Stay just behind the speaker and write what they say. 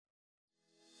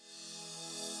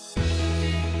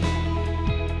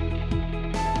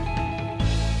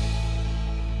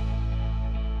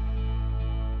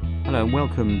Hello and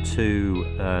welcome to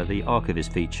the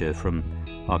Archivist feature from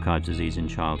Archive Disease in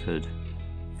Childhood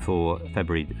for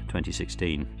February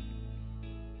 2016.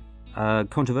 A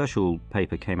controversial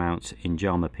paper came out in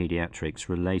JAMA Pediatrics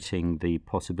relating the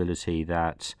possibility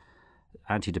that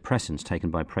antidepressants taken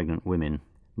by pregnant women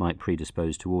might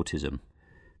predispose to autism.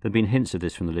 There have been hints of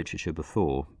this from the literature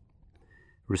before.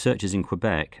 Researchers in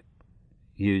Quebec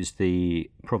used the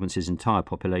province's entire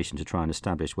population to try and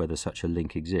establish whether such a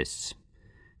link exists.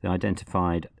 They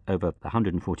identified over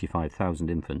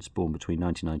 145,000 infants born between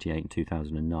 1998 and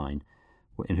 2009,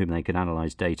 in whom they could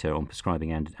analyse data on prescribing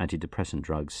antidepressant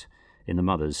drugs in the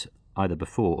mothers either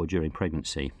before or during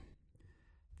pregnancy.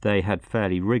 They had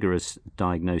fairly rigorous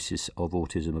diagnosis of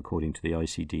autism according to the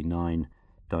ICD-9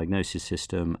 diagnosis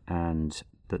system, and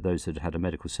that those that had a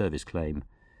medical service claim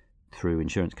through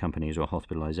insurance companies or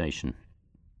hospitalisation,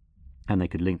 and they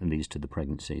could link these to the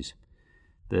pregnancies.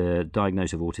 The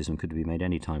diagnosis of autism could be made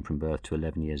any time from birth to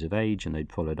 11 years of age, and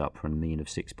they'd followed up for a mean of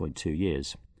 6.2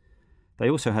 years. They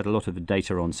also had a lot of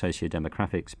data on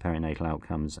socio-demographics, perinatal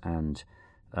outcomes, and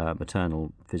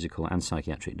maternal, physical, and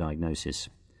psychiatric diagnosis,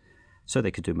 so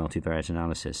they could do multivariate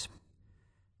analysis.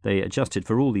 They adjusted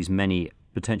for all these many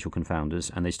potential confounders,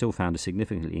 and they still found a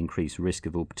significantly increased risk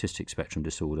of autistic spectrum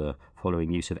disorder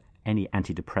following use of any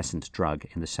antidepressant drug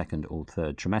in the second or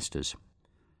third trimesters.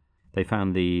 They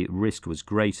found the risk was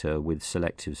greater with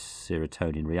selective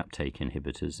serotonin reuptake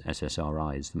inhibitors,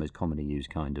 SSRIs, the most commonly used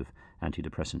kind of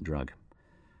antidepressant drug.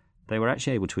 They were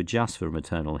actually able to adjust for a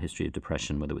maternal history of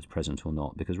depression, whether it was present or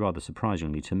not, because rather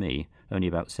surprisingly to me, only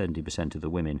about 70% of the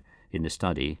women in the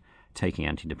study taking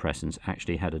antidepressants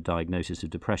actually had a diagnosis of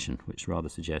depression, which rather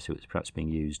suggests it was perhaps being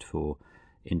used for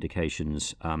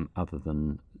indications other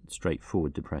than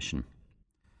straightforward depression.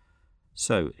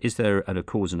 So, is there a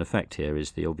cause and effect here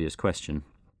is the obvious question.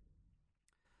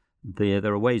 There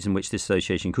are ways in which this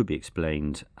association could be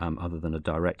explained other than a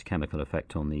direct chemical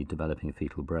effect on the developing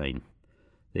fetal brain.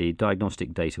 The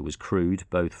diagnostic data was crude,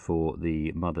 both for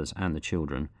the mothers and the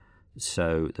children,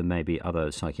 so there may be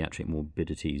other psychiatric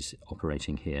morbidities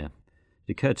operating here.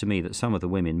 It occurred to me that some of the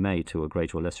women may, to a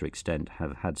greater or lesser extent,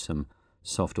 have had some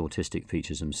soft autistic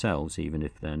features themselves, even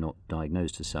if they're not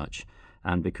diagnosed as such,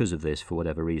 and because of this, for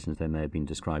whatever reasons, they may have been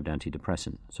prescribed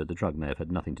antidepressant. So the drug may have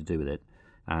had nothing to do with it,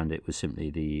 and it was simply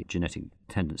the genetic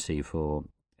tendency for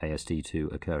ASD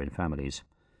to occur in families.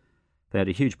 They had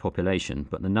a huge population,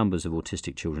 but the numbers of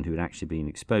autistic children who had actually been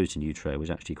exposed in utero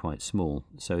was actually quite small,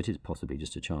 so it is possibly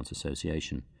just a chance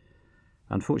association.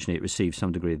 Unfortunately, it received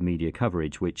some degree of media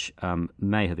coverage, which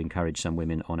may have encouraged some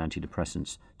women on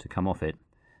antidepressants to come off it,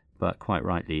 but quite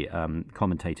rightly,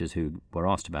 commentators who were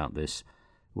asked about this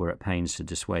were at pains to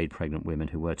dissuade pregnant women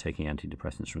who were taking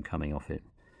antidepressants from coming off it.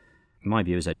 My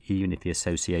view is that even if the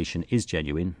association is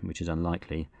genuine, which is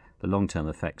unlikely, the long-term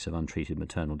effects of untreated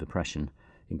maternal depression,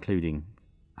 including,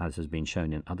 as has been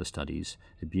shown in other studies,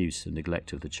 abuse and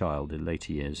neglect of the child in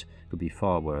later years, could be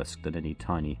far worse than any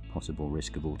tiny possible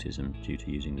risk of autism due to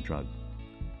using the drug.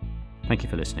 Thank you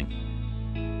for listening.